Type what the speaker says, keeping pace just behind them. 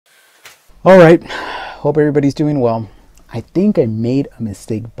All right, hope everybody's doing well. I think I made a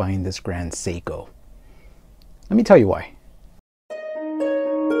mistake buying this Grand Seiko. Let me tell you why.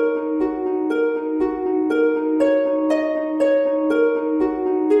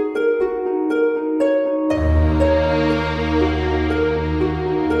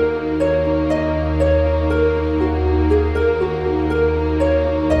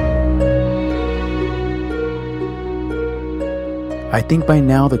 I think by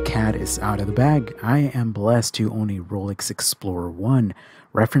now the cat is out of the bag. I am blessed to own a Rolex Explorer 1,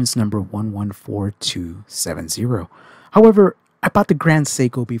 reference number 114270. However, I bought the Grand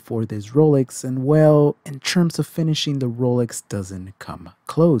Seiko before this Rolex, and well, in terms of finishing, the Rolex doesn't come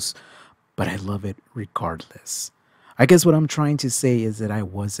close, but I love it regardless. I guess what I'm trying to say is that I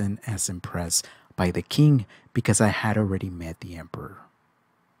wasn't as impressed by the king because I had already met the emperor.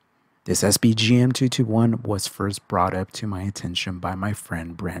 This SBGM221 was first brought up to my attention by my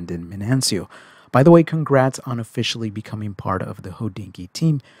friend Brandon Menancio. By the way, congrats on officially becoming part of the Hodinkee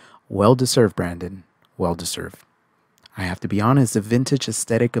team. Well deserved, Brandon. Well deserved. I have to be honest, the vintage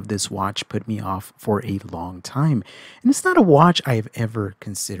aesthetic of this watch put me off for a long time, and it's not a watch I've ever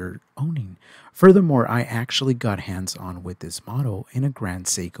considered owning. Furthermore, I actually got hands-on with this model in a Grand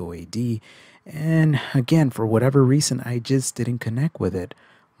Seiko AD, and again, for whatever reason, I just didn't connect with it.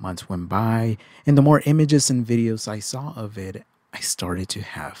 Months went by, and the more images and videos I saw of it, I started to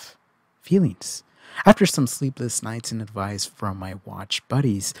have feelings. After some sleepless nights and advice from my watch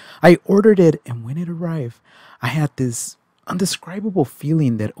buddies, I ordered it, and when it arrived, I had this undescribable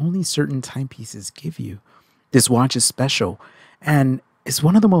feeling that only certain timepieces give you. This watch is special, and is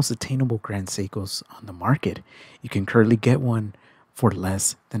one of the most attainable Grand Seikos on the market. You can currently get one for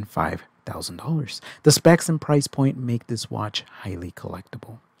less than $5,000. The specs and price point make this watch highly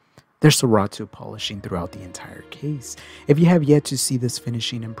collectible. There's Serato polishing throughout the entire case. If you have yet to see this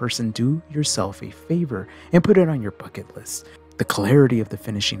finishing in person, do yourself a favor and put it on your bucket list. The clarity of the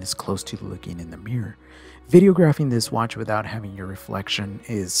finishing is close to looking in the mirror. Videographing this watch without having your reflection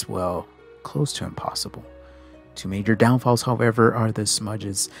is, well, close to impossible. Two major downfalls, however, are the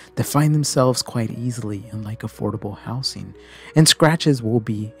smudges that find themselves quite easily, unlike affordable housing, and scratches will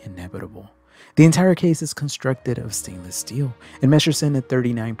be inevitable. The entire case is constructed of stainless steel. It measures in at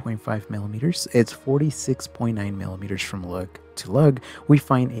 39.5 millimeters. It's 46.9 millimeters from lug to lug. We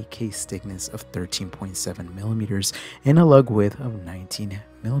find a case thickness of 13.7 millimeters and a lug width of 19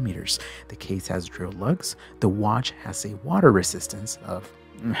 millimeters. The case has drilled lugs. The watch has a water resistance of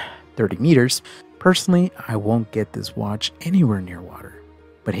 30 meters. Personally, I won't get this watch anywhere near water.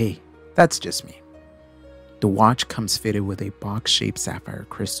 But hey, that's just me. The watch comes fitted with a box-shaped sapphire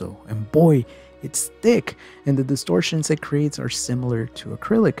crystal, and boy, it's thick, and the distortions it creates are similar to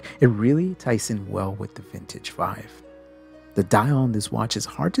acrylic. It really ties in well with the vintage vibe. The dial on this watch is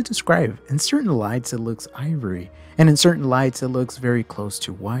hard to describe. In certain lights it looks ivory, and in certain lights it looks very close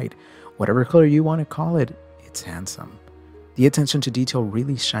to white. Whatever color you want to call it, it's handsome. The attention to detail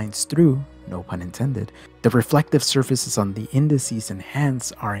really shines through, no pun intended. The reflective surfaces on the indices and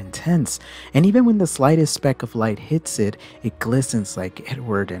hands are intense, and even when the slightest speck of light hits it, it glistens like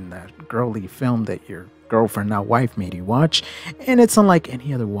Edward in that girly film that your girlfriend, now wife, made you watch, and it's unlike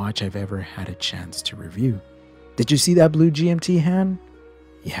any other watch I've ever had a chance to review. Did you see that blue GMT hand?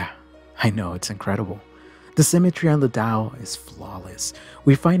 Yeah, I know, it's incredible. The symmetry on the dial is flawless.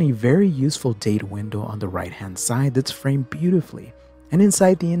 We find a very useful date window on the right-hand side that's framed beautifully. And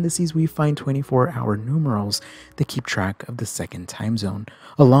inside the indices, we find 24-hour numerals that keep track of the second time zone,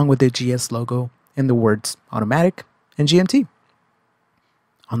 along with the GS logo and the words automatic and GMT.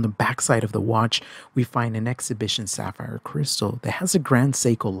 On the backside of the watch, we find an exhibition sapphire crystal that has a Grand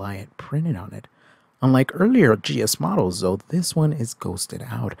Seiko lion printed on it. Unlike earlier GS models, though, this one is ghosted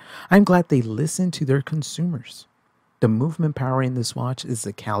out. I'm glad they listened to their consumers. The movement power in this watch is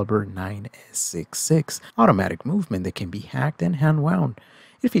the caliber 9S66 automatic movement that can be hacked and hand wound.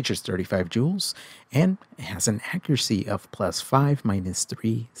 It features 35 joules and it has an accuracy of +5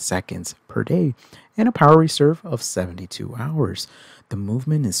 -3 seconds per day and a power reserve of 72 hours. The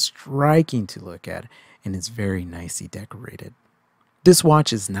movement is striking to look at and is very nicely decorated. This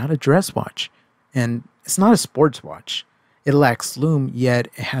watch is not a dress watch. And it's not a sports watch. It lacks lume, yet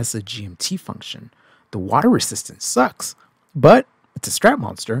it has a GMT function. The water resistance sucks, but it's a strap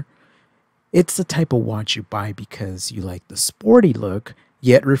monster. It's the type of watch you buy because you like the sporty look,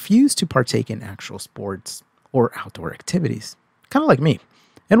 yet refuse to partake in actual sports or outdoor activities. Kind of like me.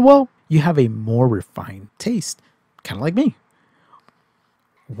 And well, you have a more refined taste. Kind of like me.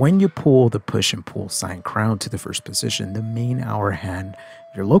 When you pull the push and pull sign crown to the first position, the main hour hand,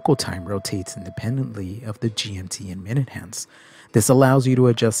 your local time, rotates independently of the GMT and minute hands. This allows you to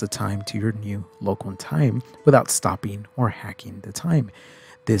adjust the time to your new local time without stopping or hacking the time.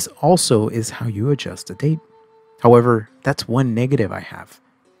 This also is how you adjust the date. However, that's one negative I have,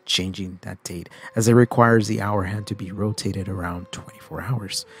 changing that date, as it requires the hour hand to be rotated around 24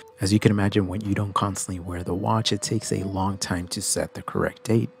 hours. As you can imagine, when you don't constantly wear the watch, it takes a long time to set the correct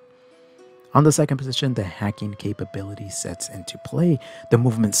date. On the second position, the hacking capability sets into play. The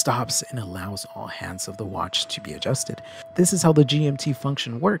movement stops and allows all hands of the watch to be adjusted. This is how the GMT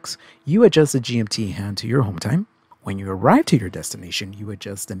function works. You adjust the GMT hand to your home time. When you arrive to your destination, you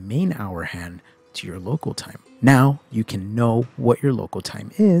adjust the main hour hand to your local time. Now you can know what your local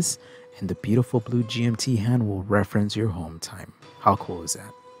time is, and the beautiful blue GMT hand will reference your home time. How cool is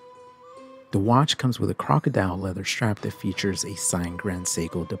that? The watch comes with a crocodile leather strap that features a signed Grand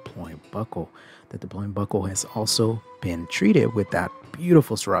Seiko deploying buckle. The deploying buckle has also been treated with that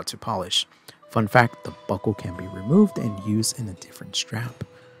beautiful Soratsu polish. Fun fact, the buckle can be removed and used in a different strap.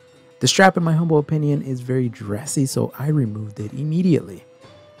 The strap, in my humble opinion, is very dressy, so I removed it immediately.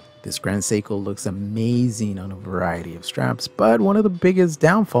 This Grand Seiko looks amazing on a variety of straps, but one of the biggest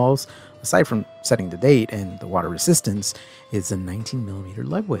downfalls, aside from setting the date and the water resistance, is the 19mm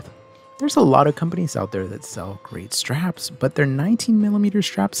leg width. There's a lot of companies out there that sell great straps, but their 19mm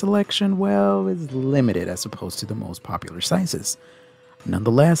strap selection, well, is limited as opposed to the most popular sizes.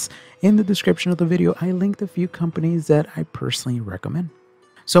 Nonetheless, in the description of the video, I linked a few companies that I personally recommend.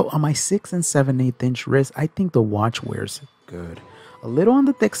 So on my 6 7/8 inch wrist, I think the watch wears good. A little on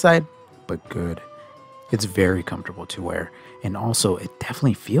the thick side, but good. It's very comfortable to wear, and also it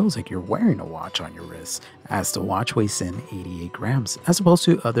definitely feels like you're wearing a watch on your wrist, as the watch weighs in 88 grams, as opposed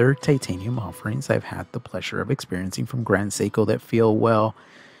to other titanium offerings I've had the pleasure of experiencing from Grand Seiko that feel, well,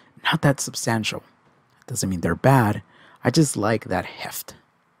 not that substantial. Doesn't mean they're bad, I just like that heft.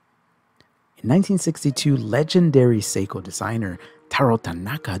 In 1962, legendary Seiko designer Taro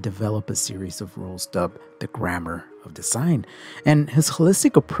Tanaka developed a series of rules dubbed the Grammar of Design, and his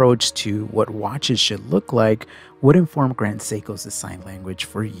holistic approach to what watches should look like would inform Grand Seiko's design language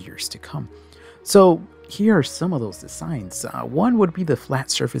for years to come. So here are some of those designs. One would be the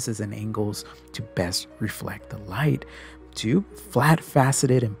flat surfaces and angles to best reflect the light. 2, flat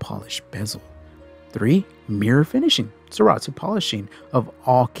faceted and polished bezel. 3, mirror finishing, Soratsu polishing of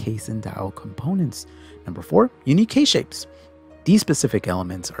all case and dial components. Number 4, unique case shapes. These specific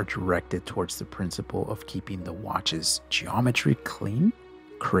elements are directed towards the principle of keeping the watch's geometry clean,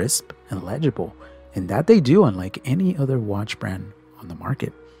 crisp, and legible, and that they do unlike any other watch brand on the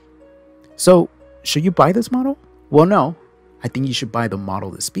market. So, should you buy this model? Well, no. I think you should buy the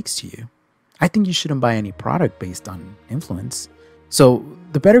model that speaks to you. I think you shouldn't buy any product based on influence. So,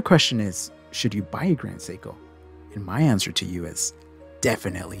 the better question is, should you buy a Grand Seiko? And my answer to you is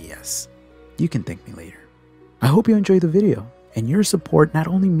definitely yes. You can thank me later. I hope you enjoyed the video. And your support not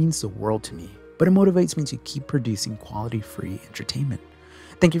only means the world to me, but it motivates me to keep producing quality-free entertainment.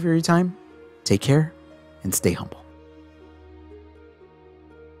 Thank you for your time, take care, and stay humble.